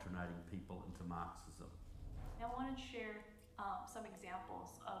indoctrinating people into Marxism. Now, I want to share some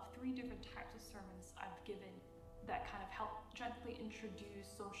examples of 3 different types of sermons I've given that kind of help gently introduce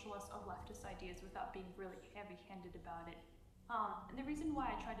socialist or leftist ideas without being really heavy-handed about it. And the reason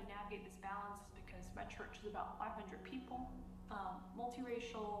why I try to navigate this balance is because my church is about 500 people,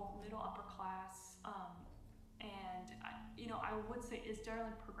 multiracial, middle upper class, and I would say is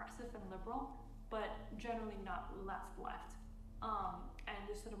generally progressive and liberal, but generally not left. And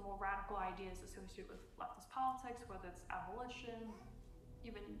there's sort of more radical ideas associated with leftist politics, whether it's abolition,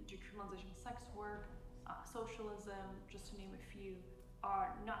 even decriminalization of sex work, socialism, just to name a few,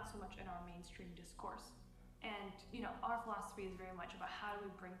 are not so much in our mainstream discourse. And our philosophy is very much about how do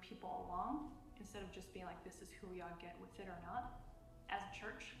we bring people along instead of just being like, this is who we are, get with it or not, as a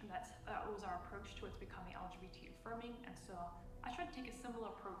church. And that was our approach towards becoming LGBT affirming. And so I try to take a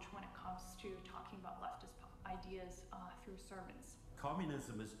similar approach when it comes to talking about leftist ideas through sermons.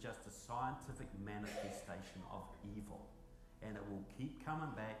 Communism is just a scientific manifestation of evil, and it will keep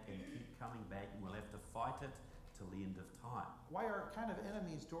coming back and keep coming back, and we'll have to fight it till the end of time. Why are kind of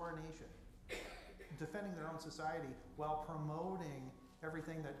enemies to our nation, defending their own society while promoting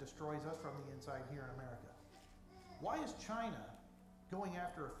everything that destroys us from the inside here in America? Why is China going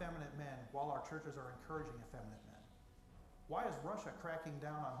after effeminate men while our churches are encouraging effeminate men? Why is Russia cracking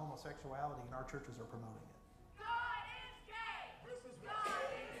down on homosexuality and our churches are promoting it? God is gay! God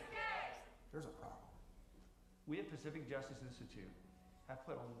is gay! There's a problem. We at Pacific Justice Institute have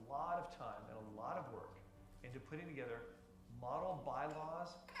put a lot of time and a lot of work into putting together model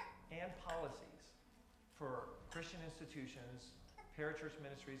bylaws and policies for Christian institutions, parachurch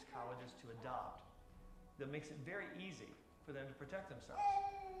ministries, colleges to adopt that makes it very easy for them to protect themselves.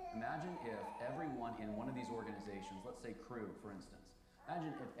 Imagine if everyone in one of these organizations, let's say Cru, for instance,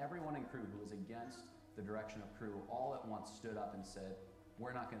 imagine if everyone in Cru who was against the direction of Cru all at once stood up and said,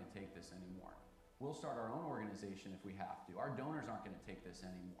 we're not going to take this anymore. We'll start our own organization if we have to. Our donors aren't going to take this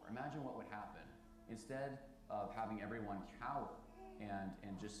anymore. Imagine what would happen. Instead of having everyone cower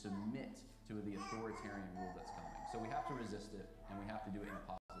and just submit to the authoritarian rule that's coming. So we have to resist it, and we have to do it in a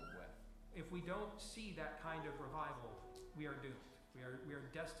positive way. If we don't see that kind of revival, we are doomed. We are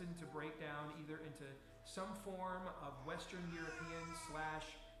destined to break down either into some form of Western European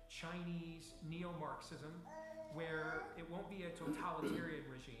 / Chinese neo-Marxism, where it won't be a totalitarian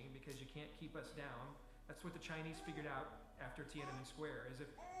regime because you can't can't keep us down. That's what the Chinese figured out after Tiananmen Square, is if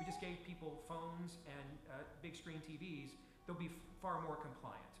we just gave people phones and big screen TVs, they'll be far more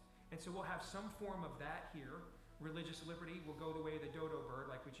compliant. And so we'll have some form of that here. Religious liberty will go the way of the dodo bird,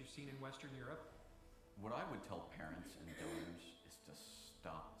 like what you've seen in Western Europe. What I would tell parents and donors is to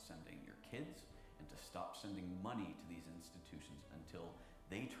stop sending your kids and to stop sending money to these institutions until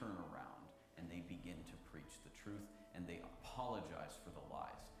they turn around and they begin to preach the truth and they apologize for the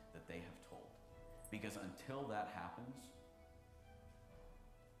lies that they have told. Because until that happens,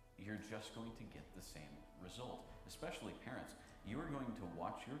 you're just going to get the same result. Especially parents, you are going to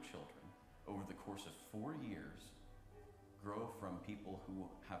watch your children over the course of 4 years grow from people who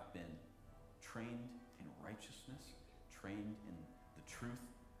have been trained in righteousness, trained in the truth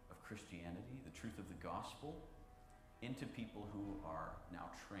of Christianity, the truth of the gospel, into people who are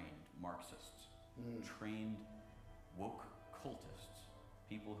now trained Marxists, trained woke cultists,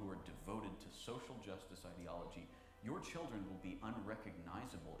 people who are devoted to social justice ideology. Your children will be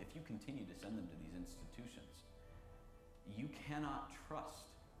unrecognizable if you continue to send them to these institutions. You cannot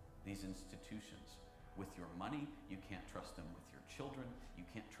trust these institutions with your money. You can't trust them with your children. You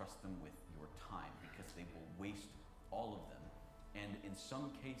can't trust them with your time, because they will waste all of them. And in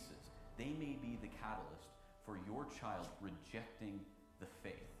some cases, they may be the catalyst for your child rejecting the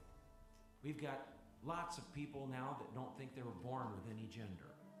faith. We've got lots of people now that don't think they were born with any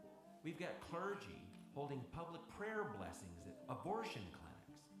gender. We've got clergy holding public prayer blessings at abortion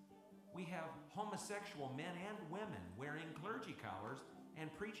clinics. We have homosexual men and women wearing clergy collars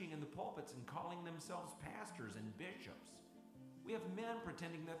and preaching in the pulpits and calling themselves pastors and bishops. We have men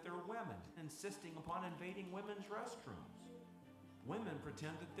pretending that they're women, insisting upon invading women's restrooms. Women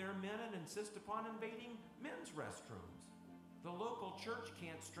pretend that they're men and insist upon invading men's restrooms. The local church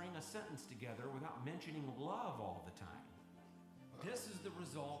can't string a sentence together without mentioning love all the time. This is the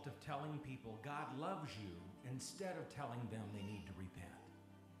result of telling people God loves you instead of telling them they need to repent.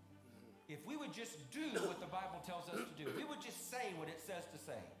 If we would just do what the Bible tells us to do, we would just say what it says to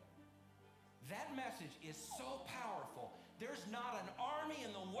say. That message is so powerful. There's not an army in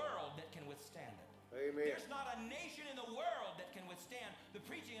the world that can withstand it. Amen. There's not a nation in the world that can withstand the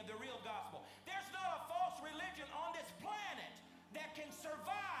preaching of the real gospel. There's not a false religion on this planet that can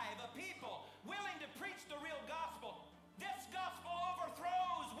survive a people willing to preach the real gospel. This gospel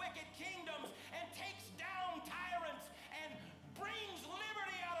overthrows wicked kingdoms and takes down tyrants and brings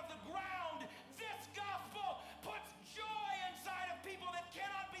liberty out of the ground. This gospel puts joy inside of people that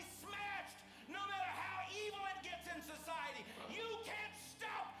cannot be smashed no matter how evil it gets in society. You can't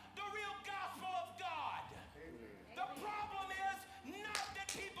stop the real gospel of God. The problem is not that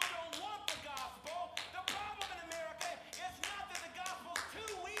people don't want the gospel. The problem in America is not that the gospel's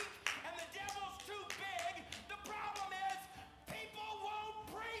too weak and the devil's too big. The problem is people won't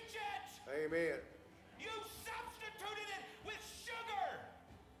preach it. Amen. You substituted it with sugar.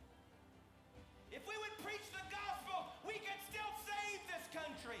 If we would preach the gospel, we could still save this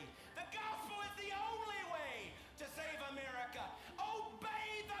country. The gospel is the only way to save America.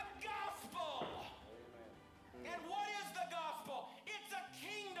 Obey the gospel. And what is the gospel? It's a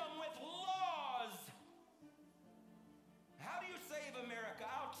kingdom with laws. How do you save America?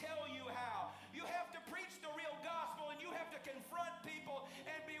 I'll tell you how. You have to preach the real gospel, and you have to confront people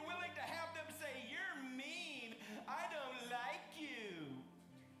and be willing to have them say, "You're mean. I don't like you."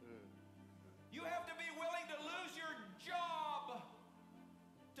 You have to be willing to lose your job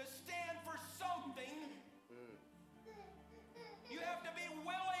to stand for something. You have to be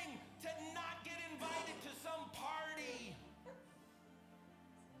willing to not get invited to some party.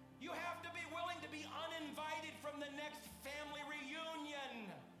 You have to be willing to be uninvited from the next family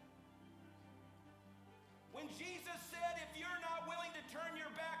reunion. When Jesus said, if you're not willing to turn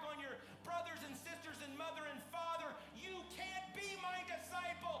your back on your brothers and sisters and mother and father, you can't be my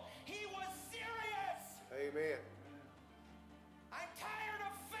disciple. He was serious. Amen. I'm tired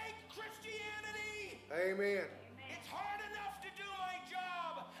of fake Christianity. Amen. It's hard enough to do my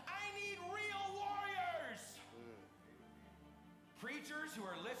job. I need real warriors. Preachers who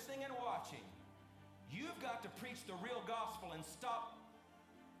are listening and watching, you've got to preach the real gospel and stop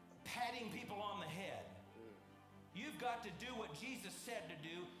patting people on the head. You've got to do what Jesus said to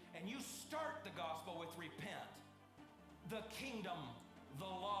do, and you start the gospel with repent. The kingdom, the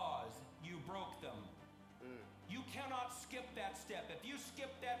laws, you broke them. You cannot skip that step. If you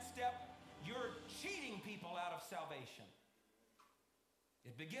skip that step, you're cheating people out of salvation.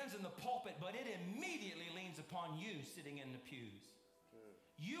 It begins in the pulpit, but it immediately leans upon you sitting in the pews.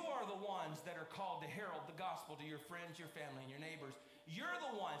 You are the ones that are called to herald the gospel to your friends, your family, and your neighbors. You're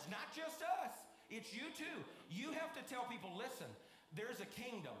the ones, not just us. It's you too. You have to tell people, listen, There's a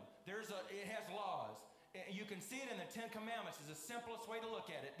kingdom. It has laws. You can see it in the Ten Commandments. It's the simplest way to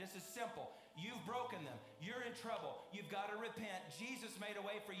look at it. This is simple. You've broken them. You're in trouble. You've got to repent. Jesus made a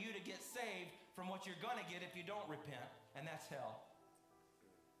way for you to get saved from what you're going to get if you don't repent, and that's hell.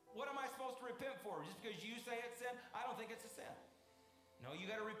 What am I supposed to repent for? Just because you say it's sin? I don't think it's a sin. No, you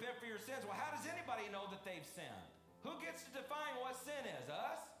got to repent for your sins. Well, how does anybody know that they've sinned? Who gets to define what sin is?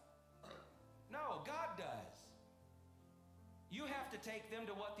 Us? No, God does. You have to take them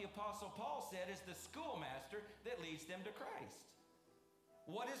to what the Apostle Paul said is the schoolmaster that leads them to Christ.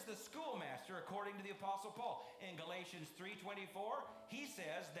 What is the schoolmaster according to the Apostle Paul? In Galatians 3:24, he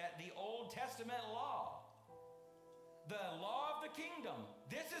says that the Old Testament law, the law of the kingdom,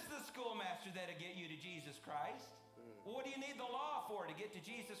 this is the schoolmaster that'll get you to Jesus Christ. Well, what do you need the law for to get to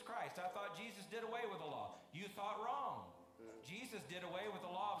Jesus Christ? I thought Jesus did away with the law. You thought wrong. Jesus did away with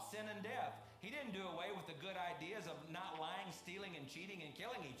the law of sin and death. He didn't do away with the good ideas of not lying, stealing, and cheating and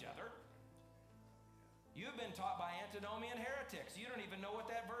killing each other. You've been taught by antinomian heretics. You don't even know what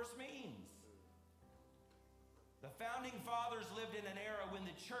that verse means. The founding fathers lived in an era when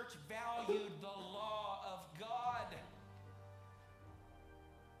the church valued the law of God.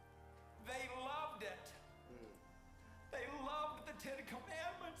 They loved it. They loved the Ten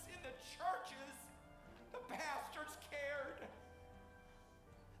Commandments in the churches. The pastors cared.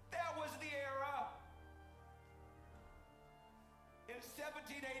 That was the era. In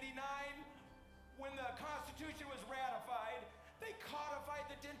 1789, when the Constitution was ratified, they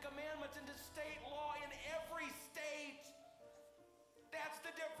codified the Ten Commandments into state law in every state. That's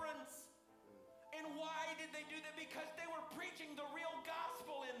the difference. And why did they do that? Because they were preaching the real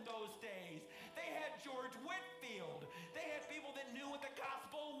gospel in those days. They had George Whitefield. They had people that knew what the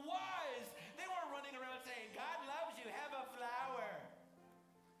gospel was. They weren't running around saying, God loves you, have a flower.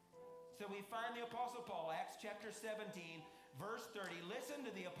 So we find the Apostle Paul, Acts chapter 17, verse 30. Listen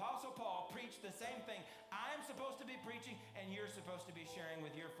to the Apostle Paul preach the same thing I'm supposed to be preaching and you're supposed to be sharing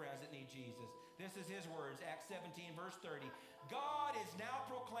with your friends that need Jesus. This is his words, Acts 17, verse 30. God is now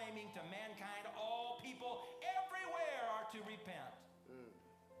proclaiming to mankind, all people everywhere are to repent.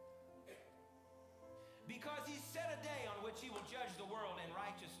 Because he set a day on which he will judge the world in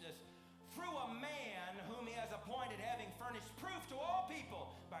righteousness through a man whom he has appointed, having furnished proof to all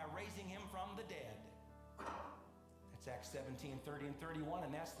people by raising him from the dead. That's Acts 17, 30 and 31,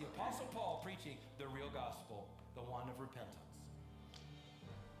 and that's the Apostle Paul preaching the real gospel, the one of repentance.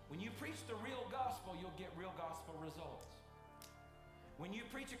 When you preach the real gospel, you'll get real gospel results. When you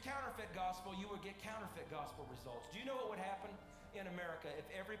preach a counterfeit gospel, you will get counterfeit gospel results. Do you know what would happen in America if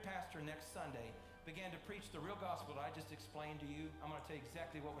every pastor next Sunday began to preach the real gospel that I just explained to you? I'm going to tell you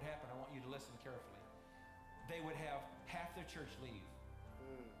exactly what would happen. I want you to listen carefully. They would have half their church leave.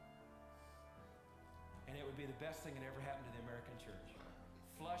 And it would be the best thing that ever happened to the American church.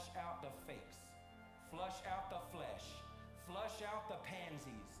 Flush out the fakes. Flush out the flesh. Flush out the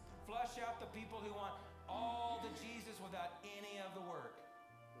pansies. Flush out the people who want all the Jesus without any of the work.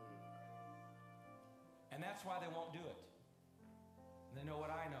 And that's why they won't do it. They know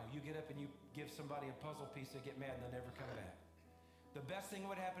what I know. You get up and you give somebody a puzzle piece, they get mad and they'll never come back. The best thing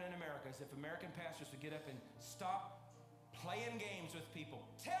that would happen in America is if American pastors would get up and stop playing games with people.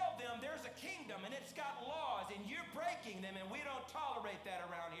 Tell them there's a kingdom and it's got laws and you're breaking them and we don't tolerate that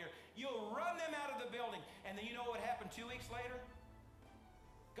around here. You'll run them out of the building. And then you know what would happen 2 weeks later?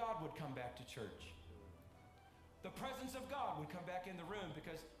 God would come back to church. The presence of God would come back in the room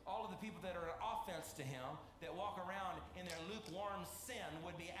because all of the people that are an offense to him, that walk around in their lukewarm sin,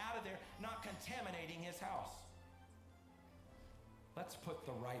 would be out of there, not contaminating his house. Let's put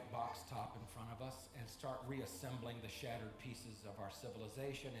the right box top in front of us and start reassembling the shattered pieces of our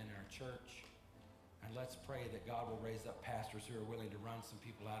civilization and our church. And let's pray that God will raise up pastors who are willing to run some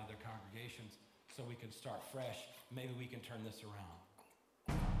people out of their congregations so we can start fresh. Maybe we can turn this around.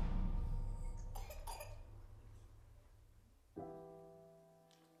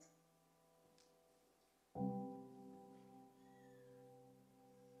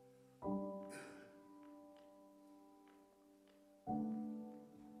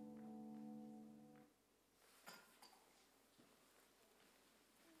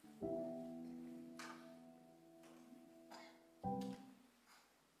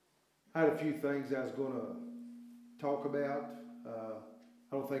 I had a few things I was going to talk about.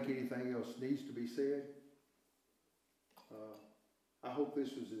 I don't think anything else needs to be said. I hope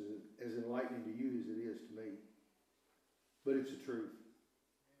this was as enlightening to you as it is to me. But it's the truth.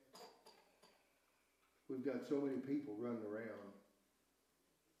 We've got so many people running around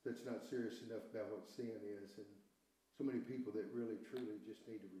that's not serious enough about what sin is, and so many people that really, truly just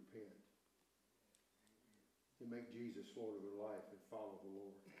need to repent. and make Jesus Lord of their life and follow the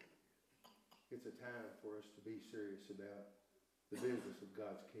Lord. It's a time for us to be serious about the business of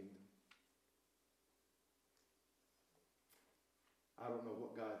God's kingdom. I don't know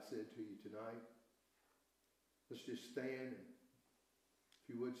what God said to you tonight. Let's just stand, and if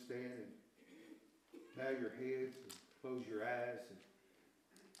you would stand and bow your heads and close your eyes and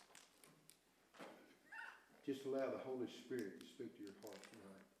just allow the Holy Spirit to speak to your heart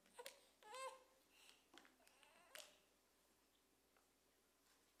tonight.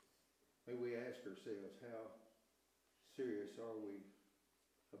 May we ask ourselves, how serious are we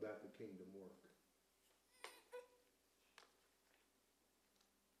about the kingdom work?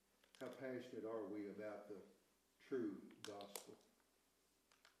 How passionate are we about the true gospel?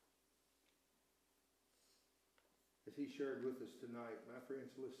 As he shared with us tonight, my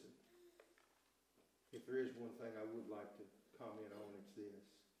friends, listen. If there is one thing I would like to comment on, it's this.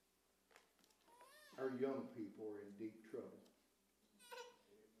 Our young people are in deep trouble.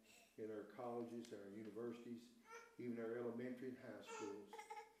 In our colleges, our universities, even our elementary and high schools.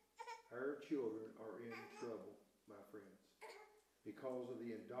 Our children are in trouble, my friends, because of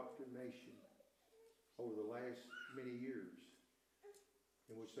the indoctrination over the last many years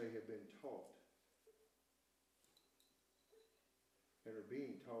in which they have been taught and are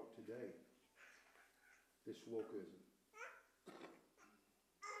being taught today. This wokeism.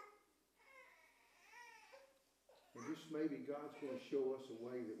 And just maybe God's going to show us a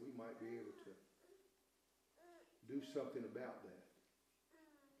way that we might be able to do something about that.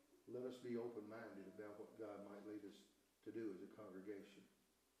 Let us be open-minded about what God might lead us to do as a congregation.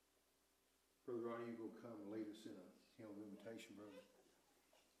 Brother Ronnie, you will come and lead us in a hymn of invitation, brother.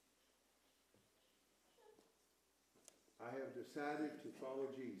 I have decided to follow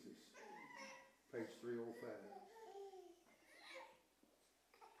Jesus. Page 305.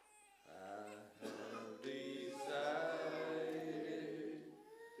 I have decided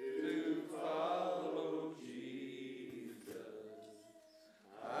to follow Jesus.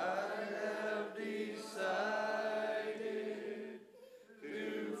 I have decided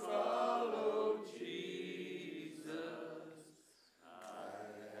to follow Jesus. I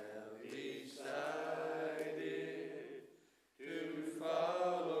have decided to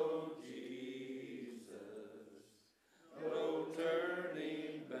follow Jesus. No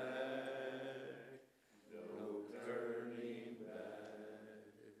turning back, no turning back.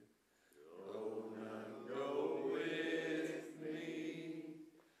 Though none go with me,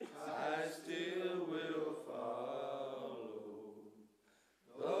 I still will follow.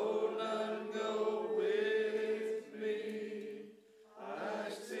 Though none go with me, I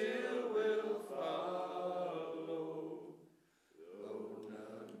still will follow. Though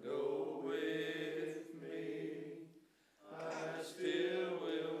none go with me, I still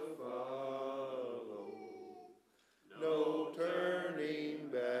will follow. No turning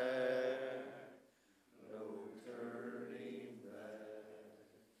back, no turning back.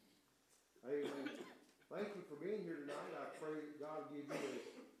 Amen. Thank you for being here tonight. I pray that God will give you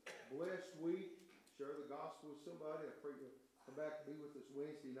a blessed week. Share the gospel with somebody. I pray you'll come back and be with us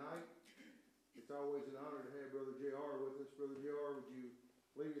Wednesday night. It's always an honor to have Brother J.R. with us. Brother J.R., would you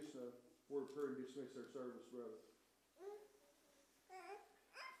lead us in a word of prayer and dismiss our service, brother?